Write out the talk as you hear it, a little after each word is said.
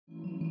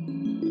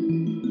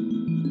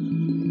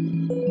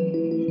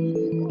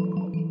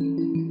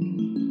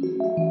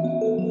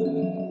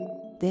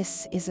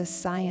This is a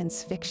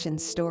science fiction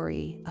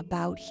story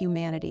about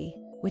humanity,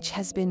 which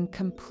has been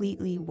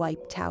completely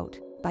wiped out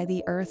by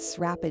the Earth's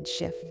rapid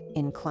shift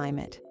in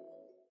climate.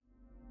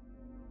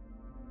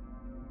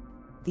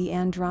 The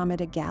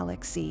Andromeda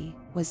Galaxy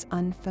was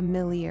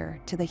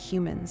unfamiliar to the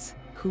humans,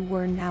 who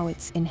were now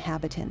its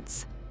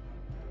inhabitants.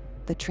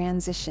 The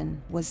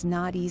transition was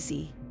not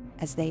easy,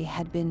 as they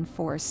had been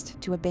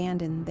forced to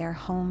abandon their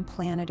home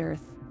planet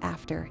Earth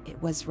after it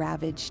was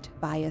ravaged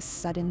by a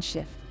sudden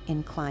shift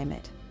in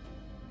climate.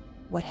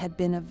 What had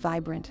been a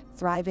vibrant,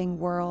 thriving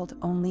world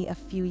only a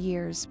few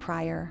years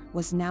prior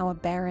was now a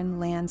barren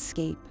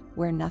landscape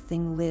where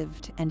nothing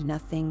lived and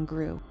nothing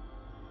grew.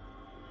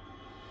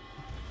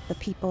 The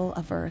people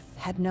of Earth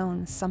had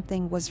known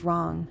something was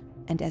wrong,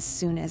 and as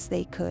soon as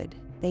they could,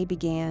 they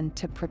began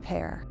to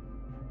prepare.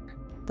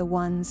 The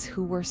ones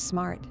who were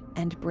smart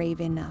and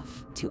brave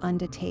enough to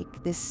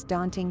undertake this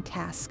daunting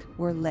task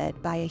were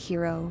led by a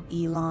hero,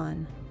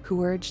 Elon,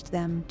 who urged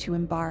them to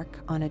embark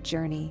on a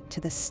journey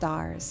to the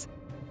stars.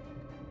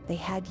 They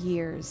had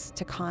years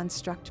to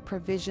construct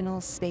provisional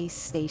space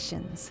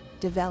stations,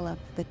 develop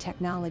the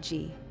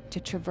technology to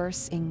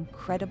traverse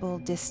incredible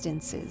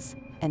distances,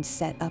 and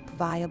set up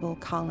viable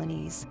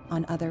colonies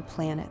on other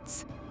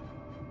planets.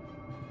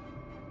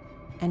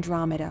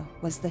 Andromeda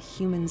was the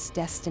humans'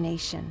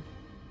 destination.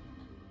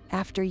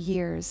 After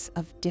years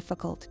of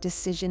difficult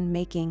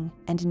decision-making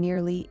and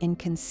nearly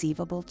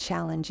inconceivable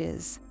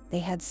challenges, they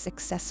had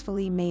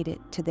successfully made it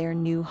to their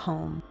new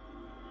home.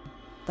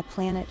 The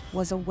planet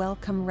was a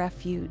welcome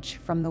refuge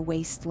from the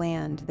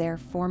wasteland their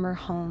former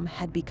home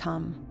had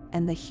become,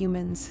 and the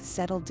humans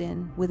settled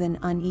in with an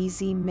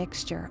uneasy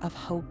mixture of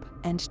hope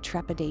and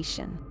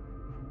trepidation.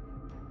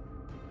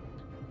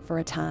 For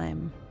a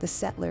time, the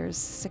settlers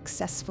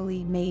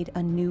successfully made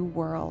a new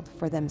world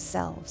for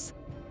themselves.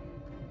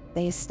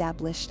 They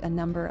established a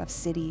number of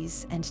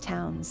cities and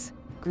towns,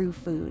 grew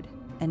food,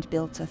 and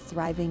built a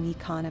thriving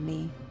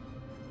economy.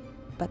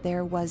 But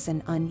there was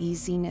an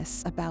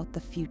uneasiness about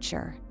the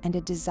future and a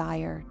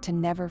desire to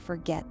never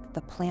forget the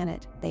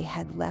planet they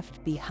had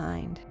left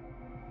behind.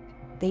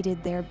 They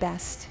did their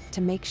best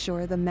to make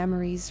sure the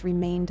memories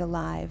remained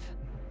alive,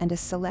 and a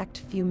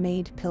select few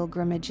made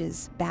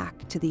pilgrimages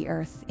back to the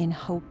Earth in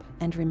hope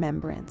and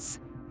remembrance.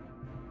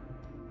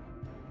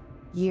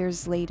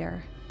 Years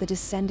later, the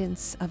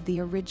descendants of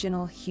the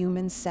original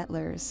human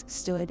settlers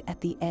stood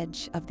at the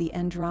edge of the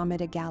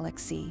Andromeda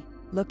Galaxy,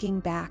 looking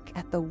back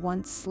at the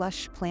once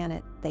lush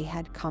planet they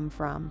had come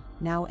from,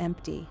 now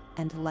empty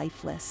and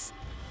lifeless.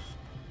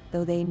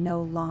 Though they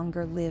no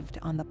longer lived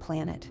on the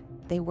planet,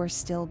 they were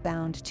still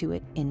bound to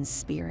it in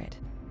spirit.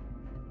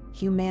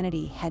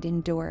 Humanity had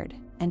endured,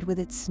 and with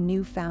its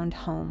newfound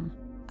home,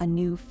 a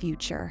new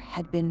future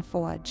had been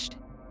forged.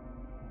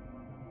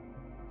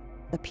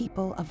 The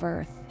people of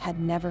Earth had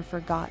never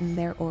forgotten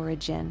their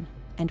origin,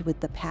 and with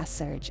the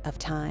passage of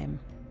time,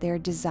 their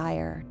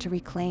desire to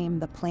reclaim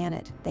the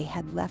planet they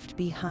had left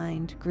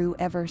behind grew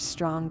ever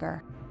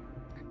stronger.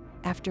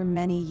 After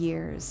many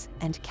years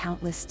and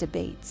countless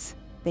debates,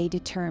 they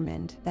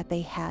determined that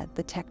they had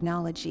the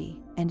technology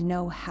and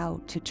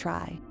know-how to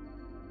try.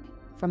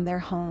 From their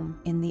home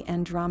in the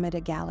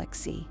Andromeda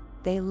Galaxy,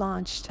 they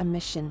launched a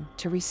mission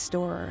to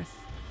restore Earth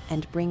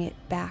and bring it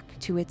back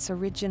to its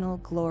original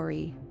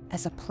glory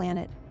as a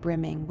planet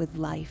brimming with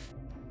life.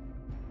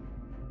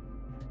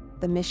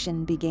 The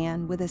mission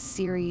began with a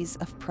series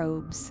of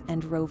probes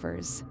and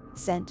rovers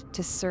sent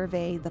to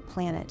survey the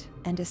planet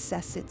and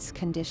assess its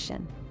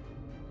condition.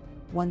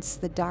 Once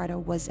the data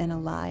was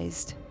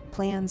analyzed,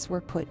 plans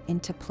were put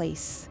into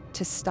place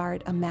to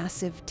start a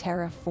massive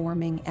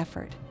terraforming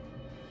effort.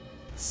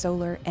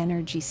 Solar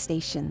energy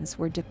stations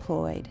were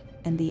deployed,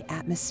 and the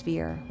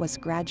atmosphere was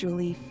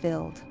gradually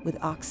filled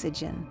with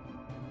oxygen.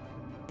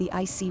 The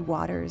icy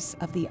waters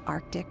of the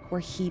Arctic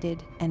were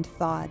heated and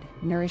thawed,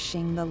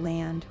 nourishing the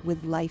land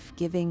with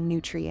life-giving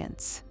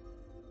nutrients.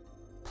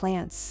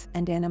 Plants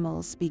and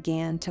animals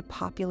began to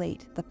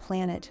populate the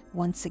planet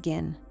once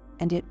again,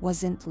 and it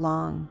wasn't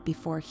long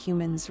before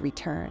humans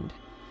returned.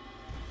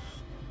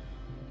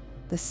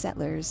 The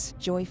settlers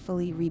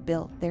joyfully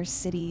rebuilt their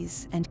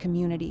cities and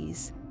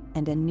communities,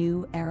 and a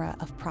new era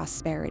of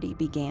prosperity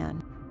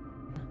began.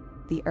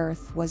 The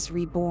Earth was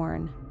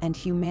reborn, and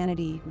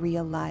humanity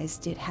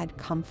realized it had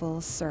come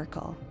full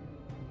circle.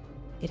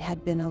 It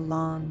had been a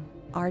long,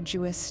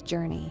 arduous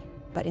journey,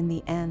 but in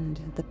the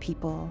end, the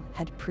people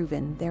had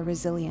proven their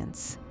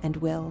resilience and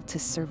will to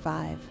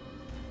survive.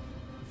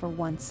 For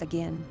once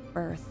again,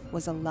 Earth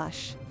was a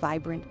lush,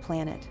 vibrant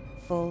planet,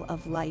 full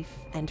of life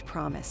and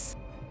promise.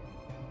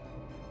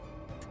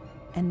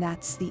 And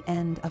that's the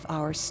end of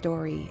our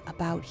story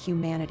about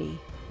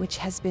humanity, which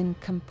has been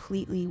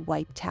completely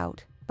wiped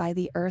out by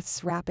the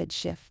Earth's rapid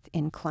shift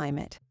in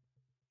climate.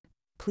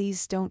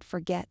 Please don't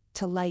forget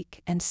to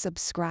like and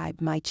subscribe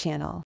my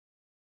channel.